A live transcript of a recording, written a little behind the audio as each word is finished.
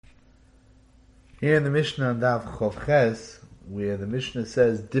Here in the Mishnah Daf Chof Ches, where the Mishnah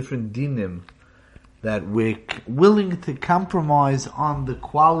says different dinim, that we're willing to compromise on the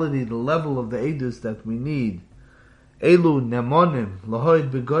quality, the level of the edus that we need. Elu nemonim lahoid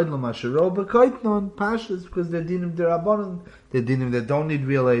begoidlam ashero bekoitnon pashas, because they're dinim derabanan, they're dinim that don't need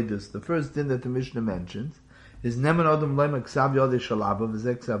real edus. The first din that the Mishnah mentions is neman odom leima ksav yodei shalaba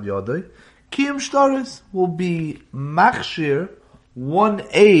v'zeh ksav yodei. Kiem shtaris will be machshir, one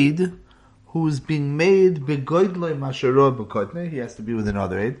aid who's being made begoidloi mashero bekoitne. He has to be with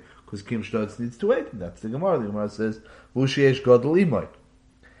another aid, because Kiem shtaris needs two aid. That's the Gemara. The Gemara says v'ushiesh godel imoy.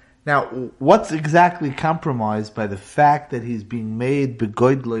 Now, what's exactly compromised by the fact that he's being made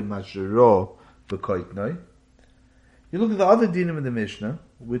begoidloi mashero bekoitne? You look at the other dinim in the Mishnah,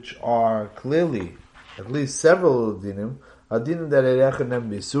 which are clearly, at least several dinim, are dinim that erechanem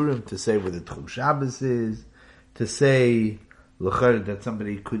bisurim, to say where the Tchum Shabbos is, to say l'cher that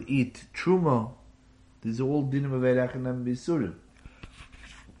somebody could eat truma. These are all dinim of erechanem bisurim.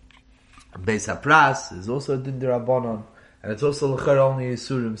 Beis Hapras is also a din derabanan, and it's also l'cher only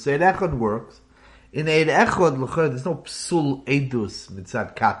isurim. So erechad works. In erechad l'cher, there's no psul edus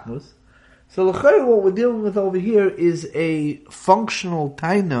mitzad katnus. So l'cher, what we're dealing with over here is a functional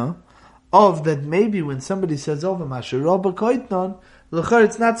taina of that maybe when somebody says over mashero bekoitnon, l'cher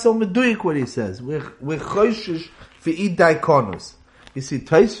it's not so meduyik what he says. We're choishish v'id daikonus. You see,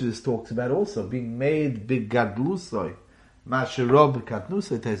 Tosfos talks about also being made bigadlusoi mashero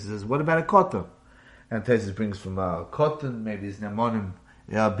bekatnusoi. Tosfos says, what about a cotton? And Tosfos brings from a cotton, maybe it's nemonim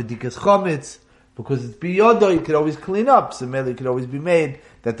b'dikas chometz, because it's biyodo, you could always clean up, so maybe it could always be made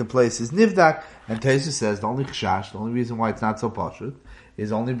that the place is nivdak. And Tosfos says the only chashash, the only reason why it's not so pashut,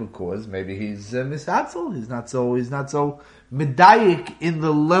 is only because maybe he's mishatzel. He's not so medayik in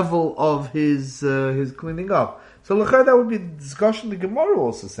the level of his cleaning up. So l'cher, that would be the discussion. The Gemara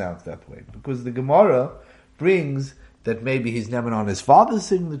also sounds that way, because the Gemara brings that maybe he's never on his father's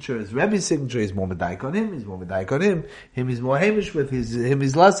signature, his Rebbe's signature. He's more medayik on him. He's more medayik on him. Him is more hamish with. Him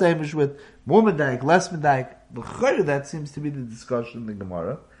is less hamish with. More medayik, less medayik. L'cher, that seems to be the discussion in the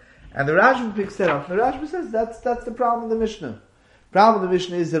Gemara, and the Rashba picks that up. The Rashba says that's the problem of the Mishnah. The problem of the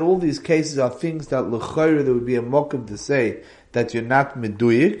Mishnah is that all these cases are things that l'chayr there would be a mokum to say that you're not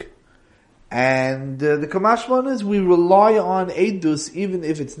meduyik, and the kamashman is we rely on edus even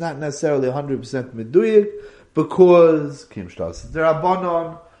if it's not necessarily 100% meduyik, because kim shtas is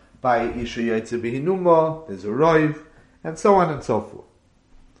derabanan by isha yotze behinuma, there's a roiv, and so on and so forth.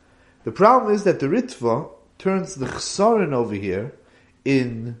 The problem is that the Ritva turns the chsaron over here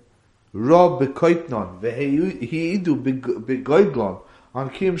in Rob bekoitnon ve'hiidu begoidlon on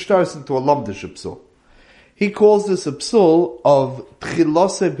Kiem shtaris into a lamdish psul. He calls this a psul of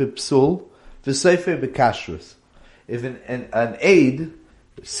tchilose bepsul v'seife bekashrus. If an aid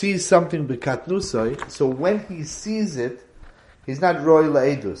sees something bekatnusai, so when he sees it, he's not roy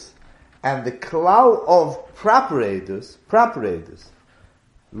la'edus. And the klal of proper edus,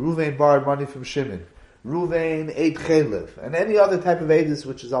 Ruvain borrowed money from Shimon, Ruvain ate chelev, and any other type of edus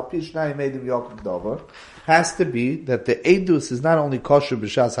which is al pishnai made of Yaakov Dover, has to be that the edus is not only kosher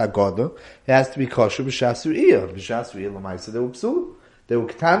b'shas hagodah, it has to be kosher b'shas ru'iyah. B'shas ru'iyah l'maisa they were psul, they were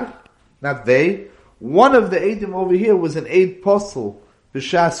ketanim, not they. One of the edim over here was an eid posel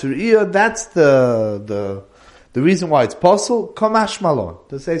b'shas ru'iyah. That's the reason why it's posel. Kamash malon.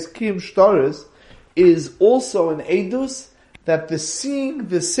 That says Kiem shtaris is also an edus that the seeing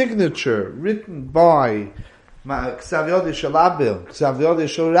the signature written by Ksav Yodei Shel Abel, Ksav Yodei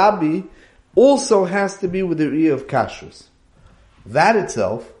Shel Rabbi, also has to be with the ear of kashrus. That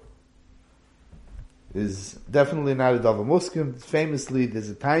itself is definitely not a davar muskim. Famously, there's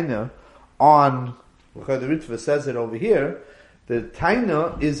a taina on, the Ritva says it over here, the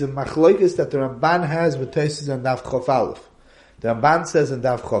taina is a machlokes that the Ramban has with Tosfos and Daf Chof Aleph. The Ramban says in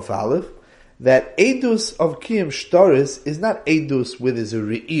Daf Chof Aleph that edus of Kiem shtaris is not edus with his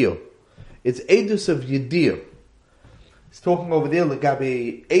re'iyah. It's edus of yediyah. He's talking over there,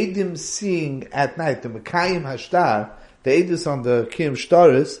 legebe edim seeing at night, the mekayim hashtar, the edus on the Kiem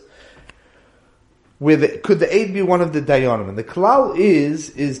shtaris, could the aid be one of the dayanim? And the klal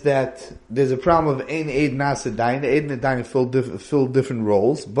is that there's a problem of ein aid nasa dayan. The aid and the dayan fill different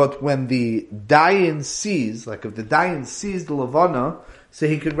roles, but when the dayan sees, like if the dayan sees the levana, so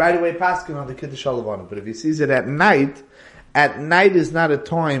he could right away paskin on the kiddush halavana. But if he sees it at night is not a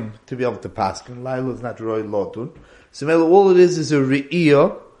time to be able to paskin. Laila is not roy lotun. So all it is a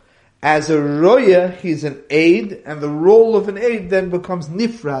re'iyah. As a roya, he's an aid, and the role of an aid then becomes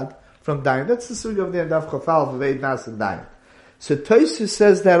nifrad from dayan. That's the sugi of the end of chafal of aid nas and dayan. So Tosfos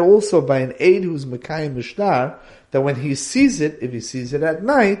says that also by an aid who's Mekayim Mishtar, that when he sees it, if he sees it at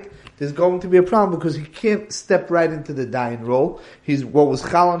night, there's going to be a problem because he can't step right into the dayan role. What was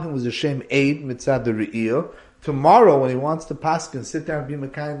chal on him was a shem aid mitzad the re'iyah. Tomorrow, when he wants to paskin, sit there and be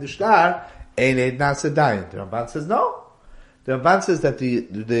Mekayim the shtar, ein aid nasa dayan. The Ramban says no. The Ramban says that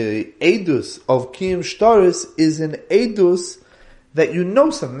the edus of Kiem Shtaris is an edus that you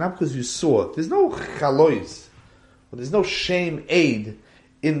know something, not because you saw it. There's no chalois. There's no shame aid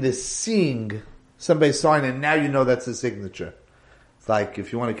in the seeing somebody sign and now you know that's a signature. It's like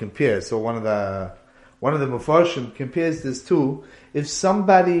if you want to compare. So one of the Mefarshim compares this to if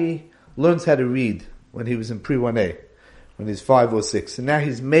somebody learns how to read when he was in pre-1A, when he's 5 or 6, and now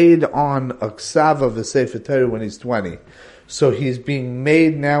he's made on a ksav of a Sefer Torah when he's 20. So he's being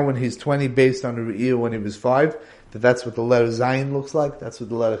made now when he's 20 based on a re'iyah when he was 5, that's what the letter Zayin looks like, that's what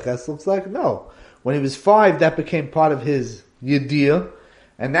the letter Ches looks like? No. When he was 5, that became part of his yediyah,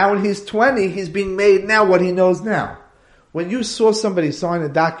 and now when he's 20, he's being made now what he knows now. When you saw somebody sign a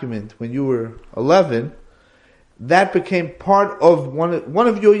document when you were 11, that became part of one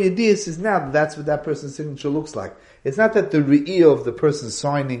of your yediyahs is now that's what that person's signature looks like. It's not that the re'iyah of the person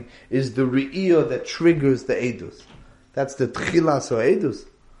signing is the re'iyah that triggers the edus. That's the tchilas or edus.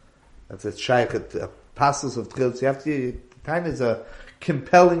 That's a shaykh passos of tchilas. You have to, taina is a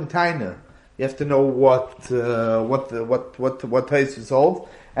compelling taina. You have to know what Tosfos holds,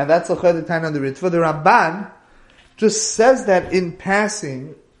 and that's a chayda taina on the Ritva. The Ramban just says that in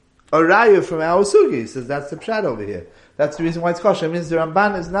passing, a raya from our sugi. He says that's the pshat over here. That's the reason why it's kosher. It means the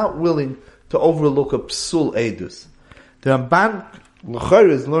Ramban is not willing to overlook a psul edus. The Ramban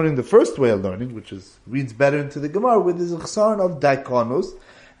l'chayr is learning the first way of learning, which is reads better into the Gemara with his chsaron of daikonus.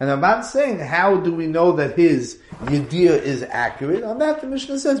 And the Ramban's saying, how do we know that his yediyah is accurate? On that, the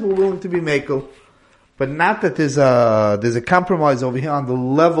Mishnah says we're willing to be mekel, but not that there's a compromise over here on the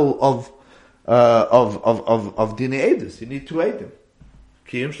level of dinei edus. You need two edim.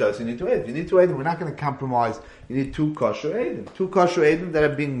 Kiyum shtas, you need two edim. You need two edim. We're not going to compromise. You need two kosher edim. Two kosher edim that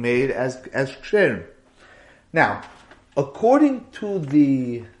are being made as ksherim. Now, according to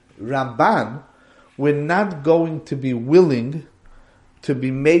the Ramban, we're not going to be willing to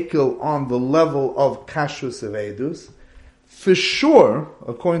be mekel on the level of kashrus of edus. For sure,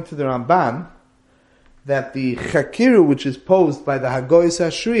 according to the Ramban, that the chakiru which is posed by the Hagoyis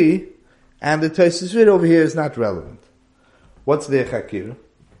Hashri and the Tosfos over here is not relevant. What's the chakiru?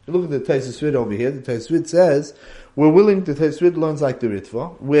 You look at the Tosfos over here. The Tosfos says we're willing. The Tosfos learns like the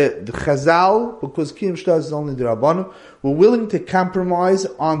Ritva. Where the Chazal, because Kiem Shtas is only the Rabbanu, we're willing to compromise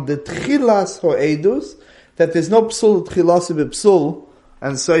on the tchilas ho'edus, that there's no psul tchilas b'psul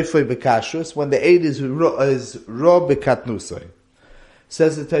and soifei b'kashrus when the aid is ro b'katnusai.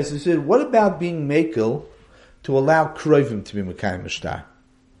 Says the Tosfos, what about being mekel to allow kroivim to be mekayim mishtar?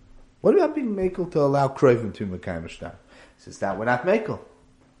 What about being mekel to allow kroivim to be mekayim mishtar? Says that we're not mekel.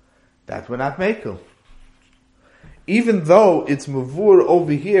 That we're not mekel. Even though it's mavur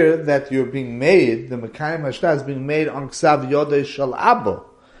over here that you're being made, the mekayim mishtar is being made on ksav yodei shel abo.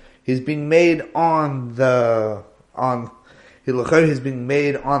 He's being made on he's being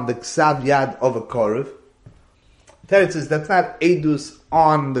made on the ksav yad of a korev. Teretz says that's not edus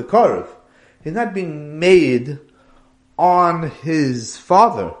on the korev. He's not being made on his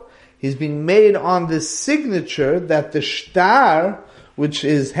father. He's being made on the signature that the shtar, which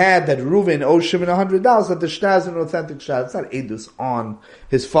is had that Reuven owes Shimon $100, that the shtar is an authentic shtar. It's not edus on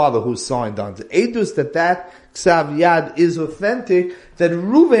his father who signed on. It's edus that ksav yad is authentic, that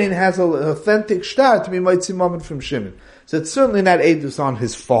Reuven has an authentic shtar to be moitzi moment from Shimon. So it's certainly not edus on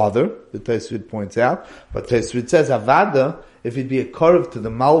his father, the Tosfos points out, but Tosfos says avada, if he'd be a korev to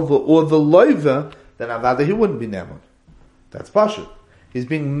the malva or the loiva, then avada he wouldn't be neman. That's pashut. He's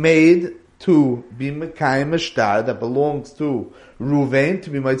being made to be mekayim shtar that belongs to Reuven to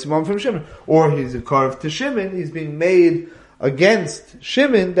be moitzi moment from Shimon, or he's a korev to Shimon. He's being made against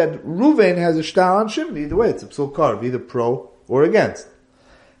Shimon that Reuven has a shtar on Shimon. Either way, it's a psul korev, either pro or against.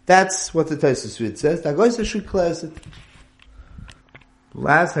 That's what the Tosfos says. The Hagoyis Hashri declares it.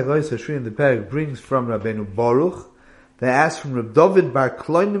 Last Hagoyis Hashri in the parak brings from Rabbeinu Baruch. They ask from Reb David bar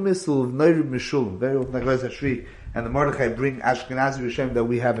Kloinimis of Neirib Mishulem. Very often Hagoyis Hashri and the Mordechai bring Ashkenazi Rishem that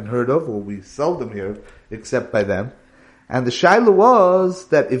we haven't heard of, or we seldom hear of, except by them. And the shaila was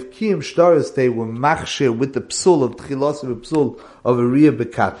that if Kiyum Shtaris they were machshir with the psul of tchilas of psul of a riyah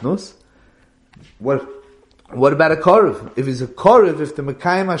bekatnos, what about a korev? If he's a korev, if the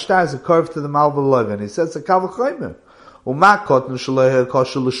mekayim hashtar is a korev to the malva loiv, and he says a kal v'chomer, Uma cotton shalohe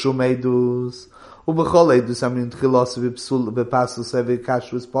kosher l'shum edus. Ubechol edus, I mean, tchiltho b'pasol sevi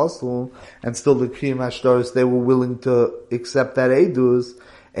kashrus posel, and still the Iyun Shiur, they were willing to accept that edus.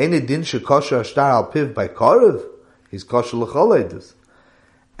 Any din shekosher ashtar al piv by korev, he's kosher l'chol edus.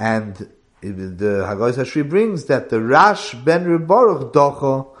 And the Haggai Hashri brings that the Rash ben Rebaruch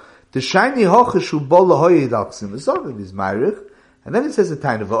docho, the shiny hoche shu bol lahoyid aksim, is Meirich, and then it says a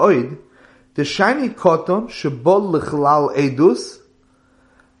time of oid, the shiny cotton shebol lechlal edus,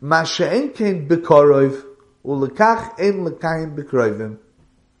 ma she'en kein bekorov, ulekach en lekain bekrovim.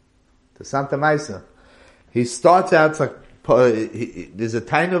 The Santa Maisa. He starts out like, there's a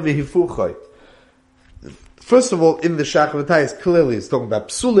time of a hifuchoy. First of all, in the Shachavatai, clearly he's talking about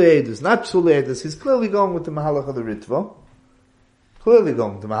psule edus, not psule edus. He's clearly going with the Mahalach of the Ritva. Clearly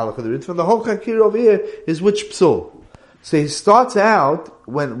going with the Mahalach of the Ritva. The whole Chakir over here is which psul. So he starts out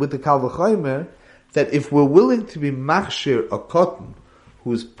with the Kal V'chomer that if we're willing to be machshir a cotton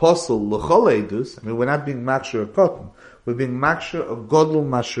who's posel l'chol edus, I mean we're not being machshir a cotton, we're being machshir a godlu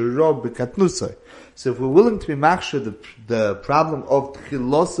mashiro b'katnusay. So if we're willing to be machshir the problem of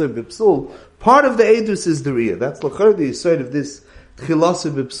tchiltho b'psul, part of the edus is the riyah. That's the side of this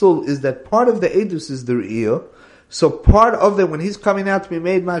tchiltho b'psul is that part of the edus is the riyah. So part of the, when he's coming out to be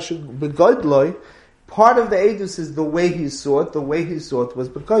made mashir b'godloi, part of the edus is the way he saw it. The way he saw it was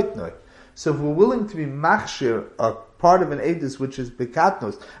b'koitnoi. So if we're willing to be machshir a part of an edus which is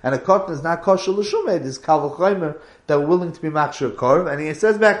bekatnos, and a cotton is not kosher l'shum edus, kal v'chomer, that we're willing to be machshir a korv, and he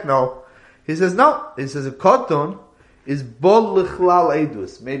says back no. He says no. He says a cotton is bol l'chlal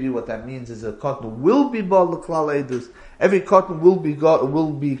edus. Maybe what that means is a cotton will be bol l'chlal edus. Every cotton will be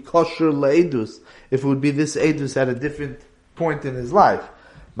kosher l'edus if it would be this edus at a different point in his life.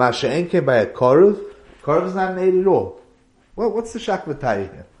 Masha enke by a korv is not an aid at all. Well, what's the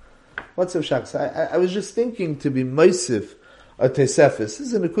shakvatai here? What's the shak? I was just thinking to be meisif a tesefis. This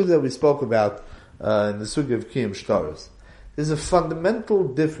is an akud that we spoke about in the sugi of Kiem Shtaros. There's a fundamental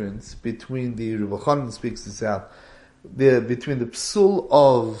difference between the Rebbe speaks this out, between the psul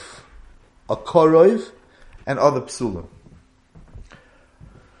of a korov and other psulim.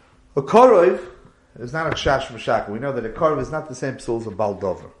 A korov is not a kshash mashaka. We know that a korov is not the same psul as a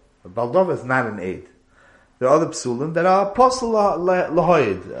baldover. A baldover is not an aid. There are other psulim that are apostle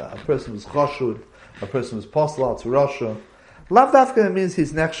lahoid. A person who's choshud, a person who's apostle to Russia. Lav dafka means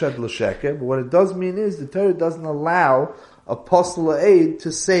he's nechshad l'sheker, but what it does mean is the Torah doesn't allow apostle aid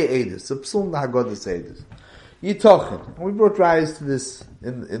to say edus. A psul nahagodas edus. Yitochen. And we brought rise to this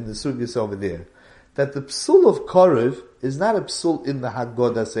in the sugis over there. That the psul of Korev is not a psul in the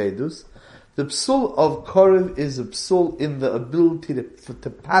Haggadah Seidus. The psul of Korev is a psul in the ability to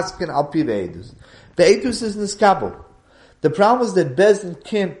paskin al pi the Eidus. The Eidus is niskabel. The problem is that Bezdin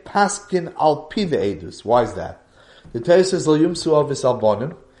can't paskin al pi the Eidus. Why is that? The Torah says, Lo yumsu avis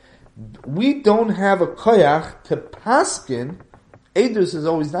albonim. We don't have a koyach to paskin. Eidus is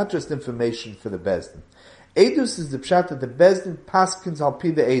always not just information for the Bezdin. Eidus is the pshat that the Bezdin paskins al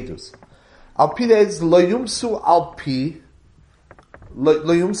pi the Eidus. Al pi the Eidus, lo yumsu al pi, lo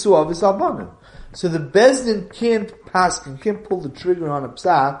yumsu avis albonim. So the Bezdin can't paskin, can't pull the trigger on a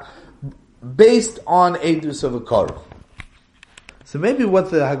psak based on Eidus of a korv. So maybe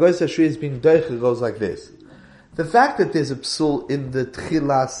what the Haggai Hashri is being doicha goes like this. The fact that there's a psul in the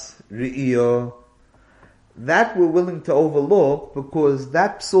tchilas re'iyah, that we're willing to overlook because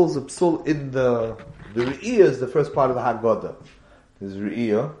that psul is a psul in the re'iyah is the first part of the Haggadah. There's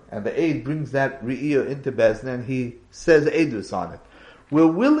re'iyah, and the aid brings that re'iyah into Bezdin and he says Eidus on it. We're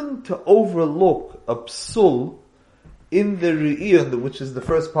willing to overlook a psul in the re'iyah, which is the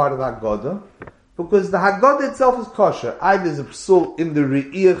first part of the Haggadah, because the Haggadah itself is kosher. Either there's a psul in the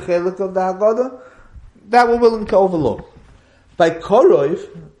re'iyah chelik of the Haggadah, that we're willing to overlook. By Korov,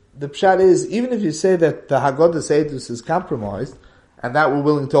 the pshat is, even if you say that the Haggadah Seidus is compromised, and that we're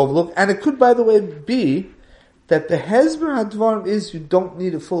willing to overlook, and it could, by the way, be that the Hezber Hadvarim is you don't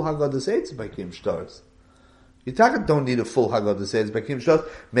need a full Haggadah Seidus by Kiem Shtaros. You don't need a full Haggadah Seidus by Kiem Shtaros,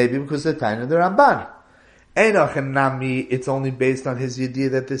 maybe because the time of the Ramban. Enoch and Nami, it's only based on his idea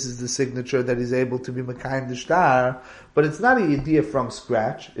that this is the signature that he's able to be Mekayim the Shtar, but it's not a idea from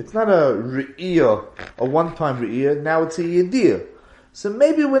scratch. It's not a Re'iyah, a one-time Re'iyah, now it's a idea. So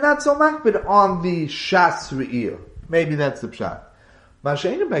maybe we're not so makbid on the Shas Re'iyah. Maybe that's the pshat.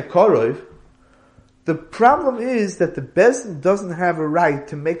 Masha'ina by Korov, the problem is that the Bezdin doesn't have a right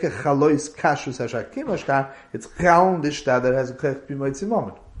to make a Chalois Kashrus HaShakim HaShtar, it's Chalon the Shtar that has a Klech B'moitzi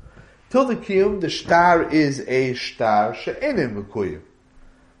moment. Till the Qium, the shtar is a shtar she'enim mekuyim.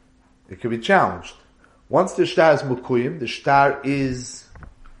 It can be challenged. Once the shtar is mekuyim, the shtar is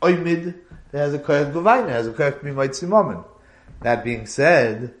oimid, It has a koyach gavaina, it has a koyach mimaitzi momen. That being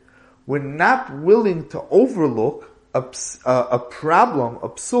said, we're not willing to overlook a problem, a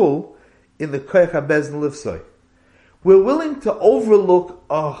psul, in the koyach habezn lifsoi. We're willing to overlook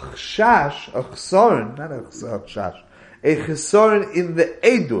a chashash, a chesaron, not a chashash, a chesaron in the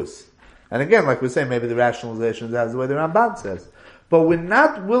edus. And again, like we're saying, maybe the rationalization is as the way the Ramban says. But we're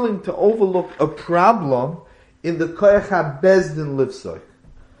not willing to overlook a problem in the koyach habezdin lifsoi.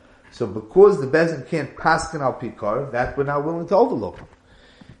 So because the bezdin can't paskin al pikar, that we're not willing to overlook.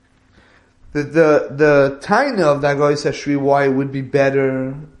 The taina of the Agoy Sashri, why it would be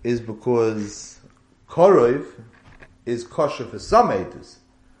better, is because korov is kosher for some edus.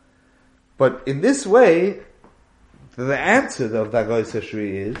 But in this way, the answer of the Agoy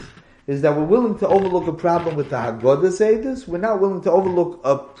Sashri is that we're willing to overlook a problem with the Haggadah edus. We're not willing to overlook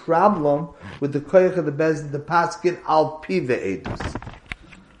a problem with the koyach of the bezdin, the paskin al pive edus.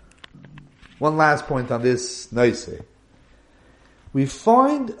 One last point on this noise. We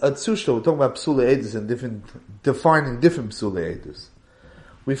find a tzushta, we're talking about psula edus and defining different psula edus.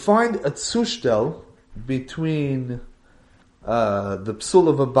 We find a tzushtel between the psul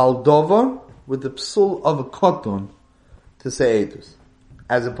of a baldover with the psul of a koton to say edus,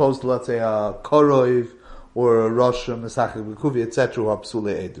 as opposed to, let's say, a korov or a rosh, a mesachik b'kuvi, etc., or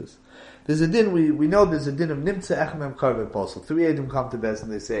psula edus. There's a din, we know there's a din of nimtza echem karve posel. 3 edim come to best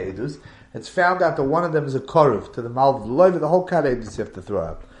and they say edus. It's found out that one of them is a korov to the malv loiv, the whole kat edus you have to throw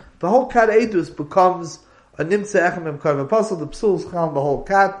out. The whole kat edus becomes a nimtza echem karve posel. The psul is chal the whole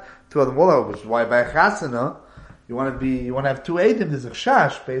kat to other mullah, which is why by chasana you want to have 2 edim. There's a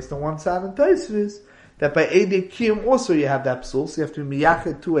chash based on one side and Tosfos that by edim קיום also you have that psul, so you have to be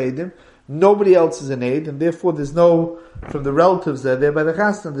miyachet 2 edim. Nobody else is an aid, and therefore there's no, from the relatives that are there by the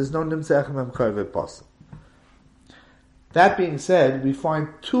chasna, there's no nimtza echem karve posel. That being said, we find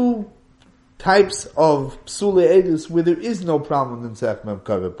 2 types of psula edus where there is no problem with nimtza echem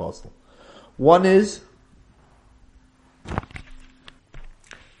karve posel. One is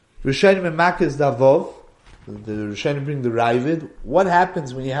Rishonim and Makis Davov. The Rishonim bring the Ravid. What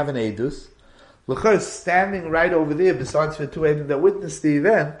happens when you have an edus? L'chor is standing right over there, besides for 2 edim that witnessed the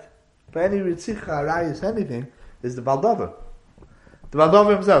event, by any ritzicha, arayis, anything, is the baldover. The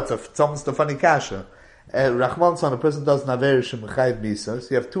baldover himself, it's almost a funny kasha. Rachman son, a person does naverish and mechayiv misa, so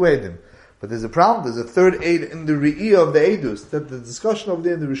you have 2 edim. But there's a problem, there's a 3rd aid in the re'iyah of the edus. That the discussion over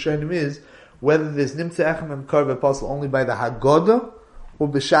there in the Rishonim is whether there's nimtza echem and karve posel only by the Haggadah or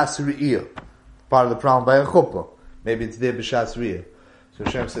b'shas re'iyah. Part of the problem by a chuppah. Maybe it's there b'shas re'iyah. So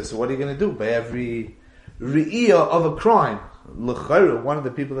Hashem says, so what are you going to do? By every re'iyah of a crime, l'chayru, one of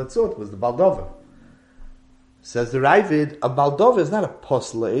the people that saw it was the baldover. Says the Ravid, a baldover is not a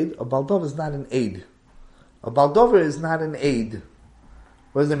posel aid, a baldover is not an aid. A baldover is not an aid.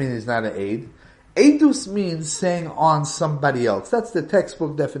 What does that mean? It's not an aid. Eidus means saying on somebody else. That's the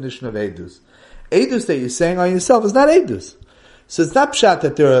textbook definition of eidus. Eidus that you're saying on yourself is not eidus. So it's not pshat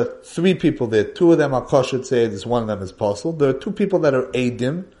that there are 3 people there. 2 of them are kosher to eidus, 1 of them is posel. There are 2 people that are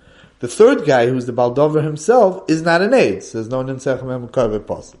eidim. The 3rd guy, who's the baldover himself, is not an aid. So there's no nimtzach mem karve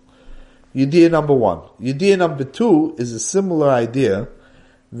posel. Yediyah number 1. Yediyah number 2 is a similar idea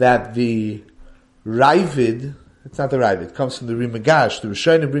that the Ravid, it's not the Ravid, it comes from the Rimagash. The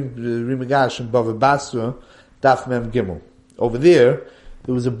Rishonim bring the Rimagash in Bava Basra, Daf Mem Gimel. Over there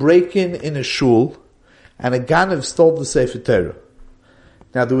was a break-in in a shul, and a ganav stole the Sefer Torah.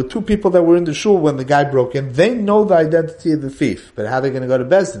 Now, there were 2 people that were in the shul when the guy broke in. They know the identity of the thief, but how are they going to go to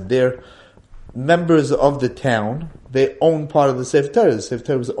Bezdin? They're members of the town. They own part of the Sefer Torah. The Sefer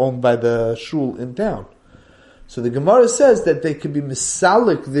Torah was owned by the shul in town. So the Gemara says that they can be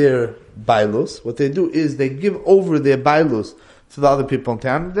misalik their bailus. What they do is they give over their bailus to the other people in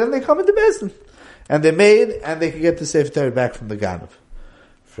town, and then they come into Bezdin. And they're made, and they can get the Sefer Torah back from the ganav.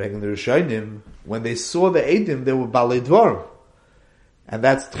 Fragging the Rishonim, when they saw the Eidim, they were balei dvarim. And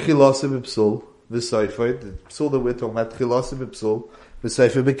that's tchiltho b'psul, v'soifer, the psul that we're talking about, tchiltho b'psul,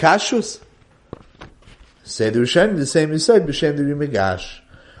 v'soifer b'kashus. Say the Rishonim, the same Yisod, b'shem the Rimagash.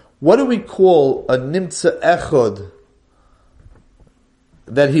 What do we call a nimtza echod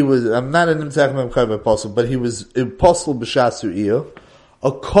that he was, I'm not a nimtza echod apostle, but he was apostle b'shas re'iyah,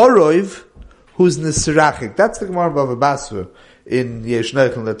 a korov who's nisrachik. That's the Gemara Bava Basra in Yesh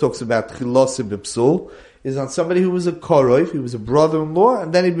Neichel that talks about tchiltho b'psul, is on somebody who was a korov, he was a brother-in-law,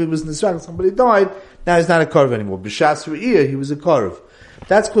 and then he was nisrachik, somebody died, now he's not a korov anymore. B'shas re'iyah, he was a korov.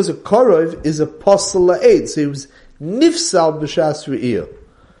 That's because a korov is a apostle la'ed, so he was nifsal b'shas re'iyah.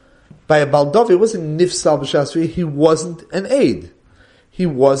 By a baldover, it wasn't nifsal b'shas re'iyah, he wasn't an aid. He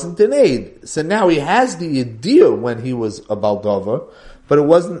wasn't an aid. So now he has the idea when he was a baldover, but it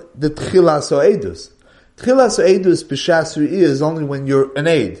wasn't the Tchilas or Eidus. Tchilas or Eidus b'shas ru'iyah is only when you're an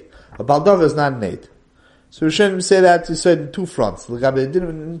aid. A Baldover is not an aid. So Rishonim say that you said in two fronts. Legabi the din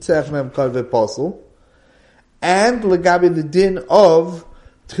of Nitzach Mem Kar V'Posel, and legabi the din of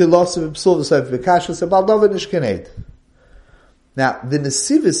Tchilas of בפסול v'Sof v'Kashus, a Baldover nishken aid. Now, the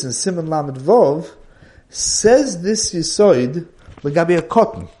Nesivis in Simon Lamed Vov says this Yisoid legabi a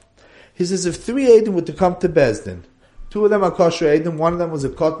cotton. He says if 3 Eidim were to come to Bezdin, 2 of them are kosher Eidim, 1 of them was a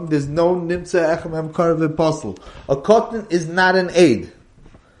cotton, there's no Nimtza Echem Em Kar V'Posel. A cotton is not an aid.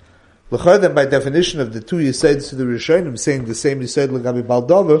 Then by definition of the 2 Yisaids to the Rishonim saying the same Yisaid legabi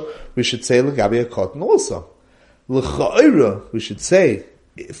Baldover, we should say legabi a cotton also. L'cha'ira, we should say,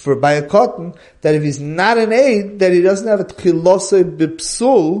 for by a cotton, that if he's not an aid, that he doesn't have a tchilose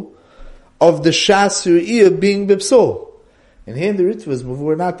bipsul of the shas ru'iyah being bipsul. And here in the Ritvahs,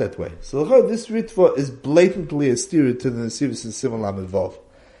 we're not that way. So this Ritvah is blatantly a steer to the Nesivis and Simon Lamed Vov.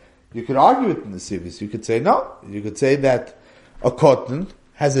 You could argue it in the Nesivis. You could say no. You could say that a cotton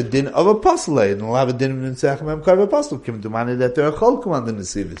has a din of a apostle, and will have a din of Nitzach Mem Kar V'Posel. Kim Dumani that there are cholkum on the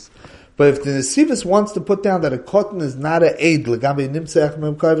Nesivis. But if the Nesivis wants to put down that a cotton is not an aid, legabi Nitzach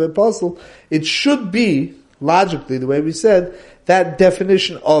Mem Kar V'Posel, it should be, logically, the way we said, that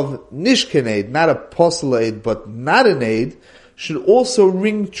definition of nishken aid, not a apostle aid, but not an aid, should also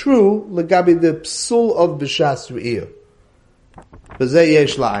ring true legabi the psul of b'shas ru'iyah. B'zeh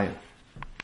yesh la'ayin.